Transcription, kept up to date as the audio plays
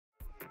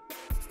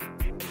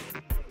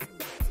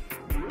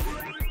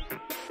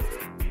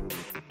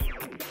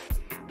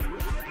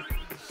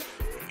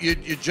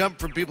You jump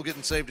from people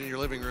getting saved in your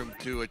living room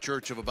to a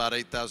church of about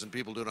 8,000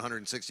 people doing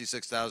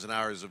 166,000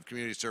 hours of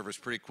community service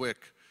pretty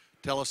quick.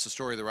 Tell us the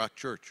story of the Rock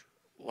Church.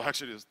 Well,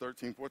 actually, it's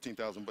 13,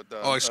 14,000, but...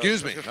 oh,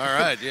 excuse me. All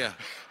right, yeah.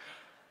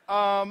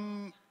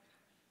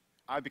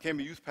 I became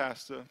a youth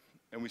pastor,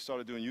 and we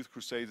started doing youth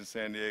crusades in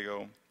San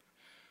Diego.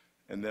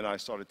 And then I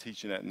started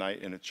teaching at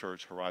night in a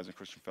church, Horizon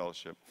Christian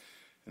Fellowship.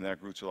 And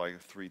that grew to like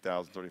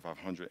 3,000,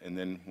 3,500. And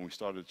then when we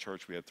started the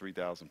church, we had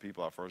 3,000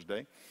 people our first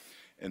day.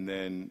 And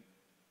then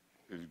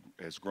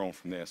it has grown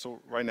from there. So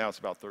right now it's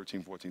about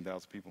 13,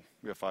 14,000 people.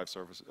 We have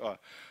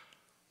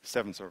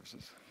 7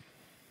 services.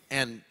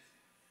 And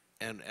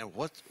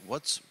what's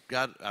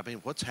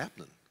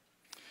happening?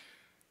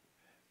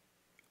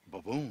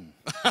 Ba-boom.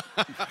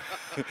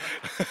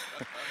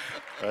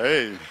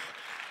 Hey,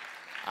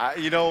 I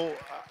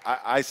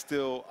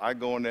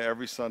go in there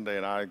every Sunday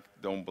and I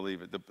don't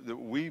believe it.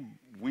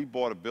 We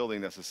bought a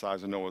building that's the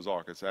size of Noah's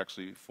Ark. It's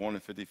actually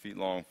 450 feet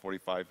long,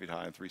 45 feet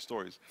high, and 3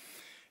 stories.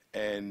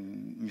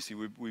 And you see,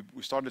 we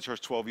started the church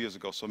 12 years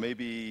ago. So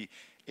maybe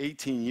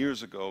 18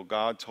 years ago,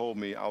 God told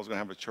me I was going to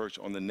have a church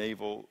on the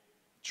Naval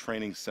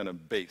Training Center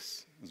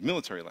base. It's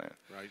military land.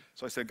 Right.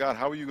 So I said, God,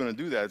 how are you going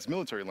to do that? It's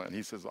military land.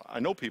 He says,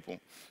 I know people.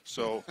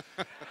 So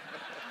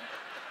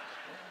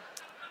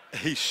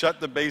he shut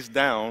the base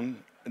down,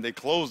 and they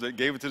closed it,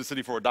 gave it to the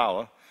city for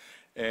 $1.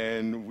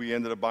 And we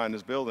ended up buying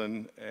this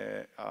building,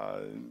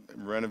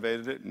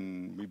 renovated it,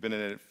 and we've been in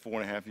it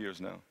 4.5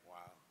 years now.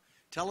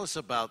 Tell us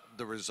about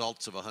the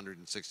results of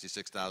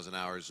 166,000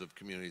 hours of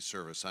community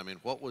service. I mean,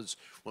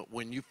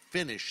 when you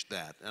finished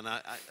that, and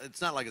it's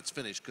not like it's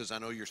finished because I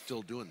know you're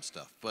still doing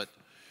stuff, but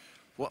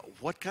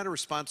what kind of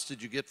response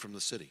did you get from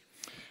the city?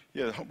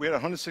 Yeah, we had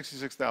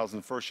 166,000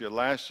 the first year.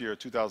 Last year,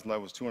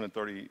 2011, was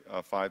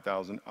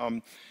 235,000.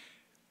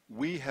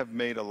 We have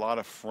made a lot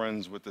of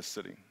friends with the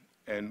city,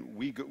 and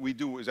we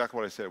do exactly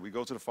what I said. We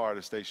go to the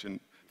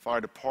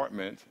fire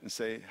department and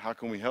say, how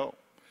can we help?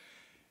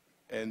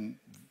 And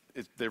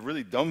they're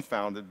really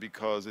dumbfounded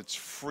because it's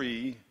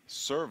free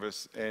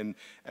service. And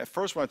at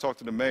first when I talked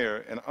to the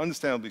mayor, and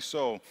understandably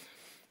so,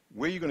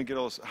 where are you going to get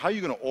all this, how are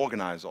you going to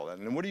organize all that?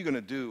 And what are you going to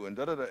do? And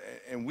da-da-da.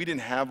 And we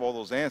didn't have all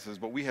those answers,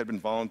 but we had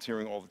been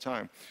volunteering all the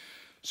time.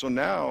 So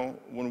now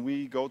when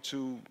we go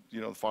to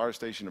the fire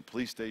station, the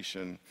police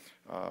station,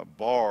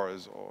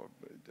 bars, or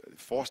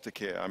foster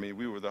care, I mean,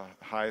 we were the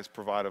highest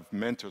provider of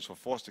mentors for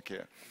foster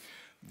care.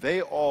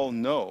 They all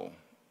know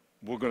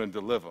we're going to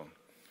deliver.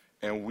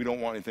 And we don't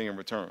want anything in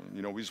return.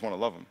 We just want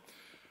to love them.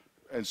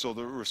 And so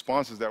the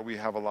response is that we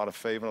have a lot of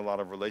favor and a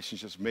lot of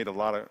relationships, made a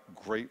lot of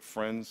great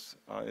friends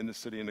in the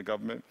city and the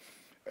government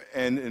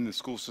and in the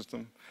school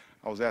system.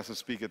 I was asked to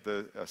speak at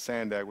the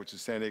SANDAG, which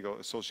is San Diego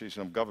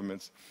Association of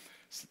Governments.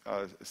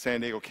 San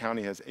Diego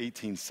County has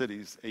 18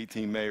 cities,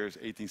 18 mayors,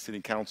 18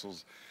 city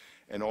councils,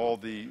 and all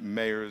the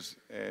mayors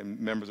and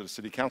members of the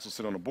city council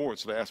sit on the board.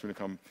 So they asked me to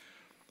come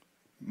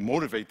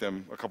motivate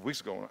them a couple weeks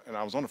ago, and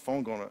I was on the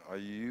phone going, are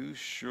you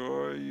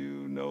sure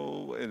you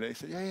know? And they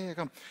said, yeah,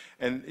 come.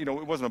 And it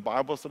wasn't a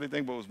Bible study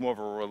thing, but it was more of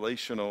a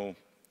relational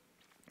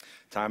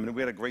time, and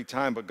we had a great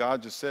time. But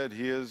God just said,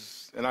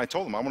 and I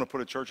told them, I want to put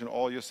a church in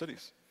all your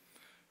cities.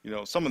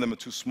 Some of them are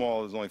too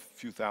small, there's only a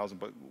few thousand,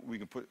 but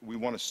we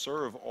want to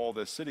serve all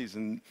their cities,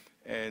 and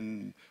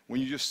when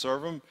you just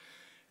serve them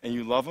and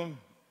you love them,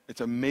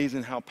 it's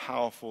amazing how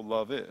powerful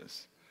love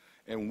is.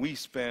 And we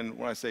spend,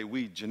 when I say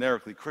we,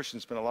 generically,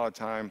 Christians spend a lot of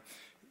time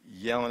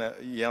yelling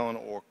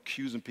or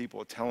accusing people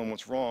or telling them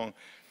what's wrong,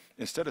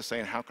 instead of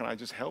saying, how can I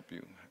just help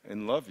you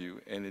and love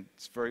you? And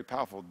it's very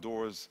powerful.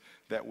 Doors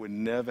that would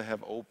never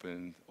have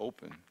opened,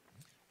 open.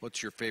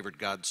 What's your favorite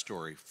God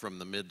story from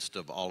the midst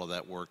of all of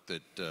that work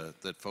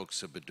that folks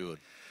have been doing?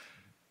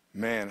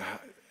 Man,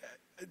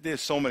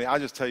 there's so many. I'll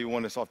just tell you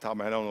one that's off the top of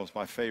my head. I don't know if it's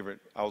my favorite.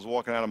 I was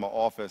walking out of my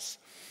office,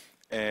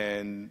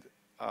 and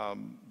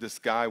this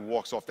guy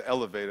walks off the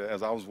elevator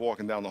as I was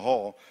walking down the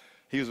hall.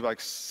 He was like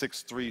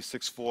 6'3",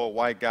 6'4",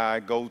 white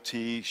guy,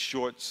 goatee,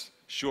 shorts,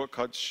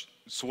 short-cut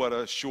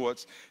sweater,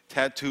 shorts,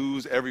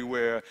 tattoos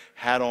everywhere,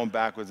 hat on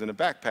backwards, and a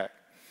backpack.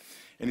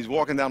 And he's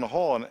walking down the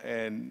hall,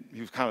 and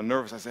he was kind of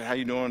nervous. I said, how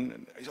you doing?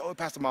 And he said, oh,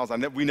 Pastor Miles,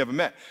 we never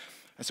met.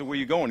 I said, where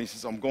you going? He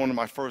says, I'm going to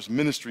my first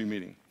ministry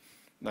meeting.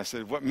 And I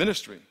said, what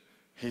ministry?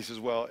 He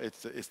says, well,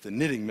 it's the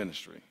knitting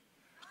ministry.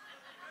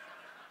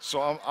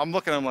 So I'm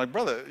looking at him like,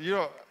 brother,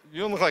 you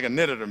don't look like a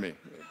knitter to me,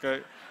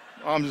 okay?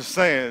 I'm just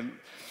saying.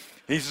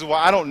 He says, well,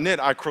 I don't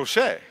knit, I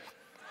crochet.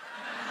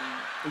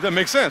 That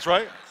makes sense,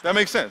 right? That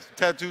makes sense.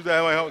 Tattoos,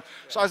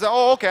 so I said,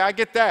 oh, okay, I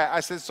get that. I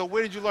said, so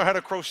where did you learn how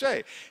to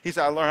crochet? He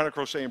said, I learned how to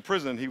crochet in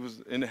prison. He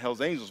was in the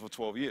Hells Angels for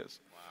 12 years.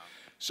 Wow.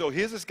 So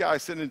here's this guy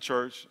sitting in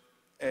church,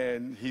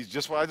 and he's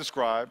just what I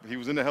described. He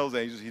was in the Hells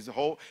Angels.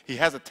 He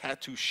has a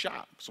tattoo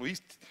shop, so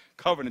he's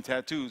covered in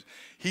tattoos.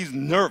 He's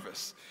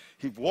nervous.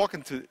 He's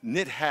walking to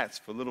knit hats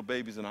for little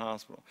babies in the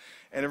hospital.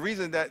 And the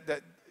reason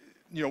that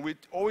you know, we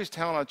always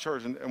tell our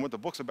church, and what the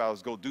book's about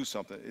is go do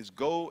something. Is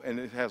go, and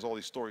it has all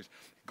these stories.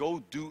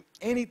 Go do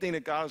anything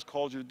that God has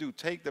called you to do.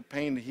 Take the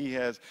pain that he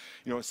has.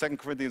 You know, 2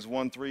 Corinthians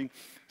 1:3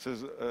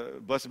 says,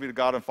 blessed be the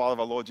God and Father of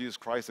our Lord Jesus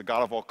Christ, the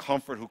God of all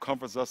comfort, who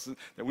comforts us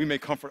that we may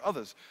comfort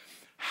others.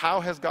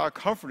 How has God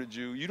comforted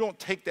you? You don't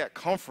take that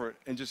comfort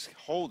and just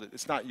hold it.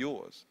 It's not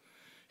yours.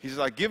 He says,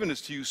 I've given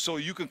this to you so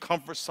you can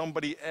comfort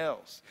somebody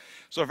else.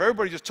 So if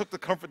everybody just took the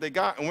comfort they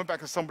got and went back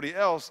to somebody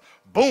else,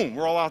 boom,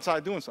 we're all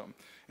outside doing something.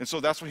 And so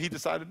that's what he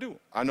decided to do.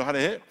 I know how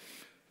to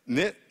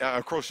knit,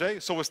 crochet.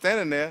 So we're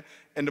standing there,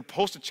 and the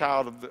poster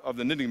child of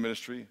the knitting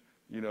ministry,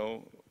 you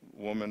know,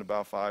 woman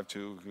about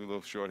 5'2", with a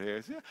little short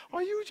hair, says,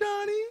 are you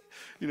Johnny?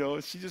 You know,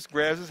 and she just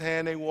grabs his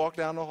hand, they walk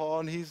down the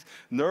hall, and he's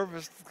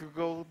nervous to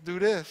go do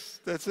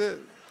this. That's it.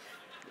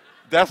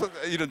 That's what,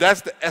 you know,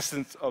 that's the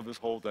essence of this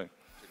whole thing.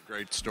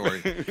 Great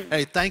story.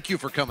 Hey, thank you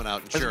for coming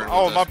out and sharing with us.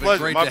 Oh, my It's been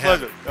pleasure. great My to have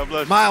pleasure. God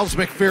bless you. Miles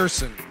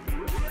McPherson.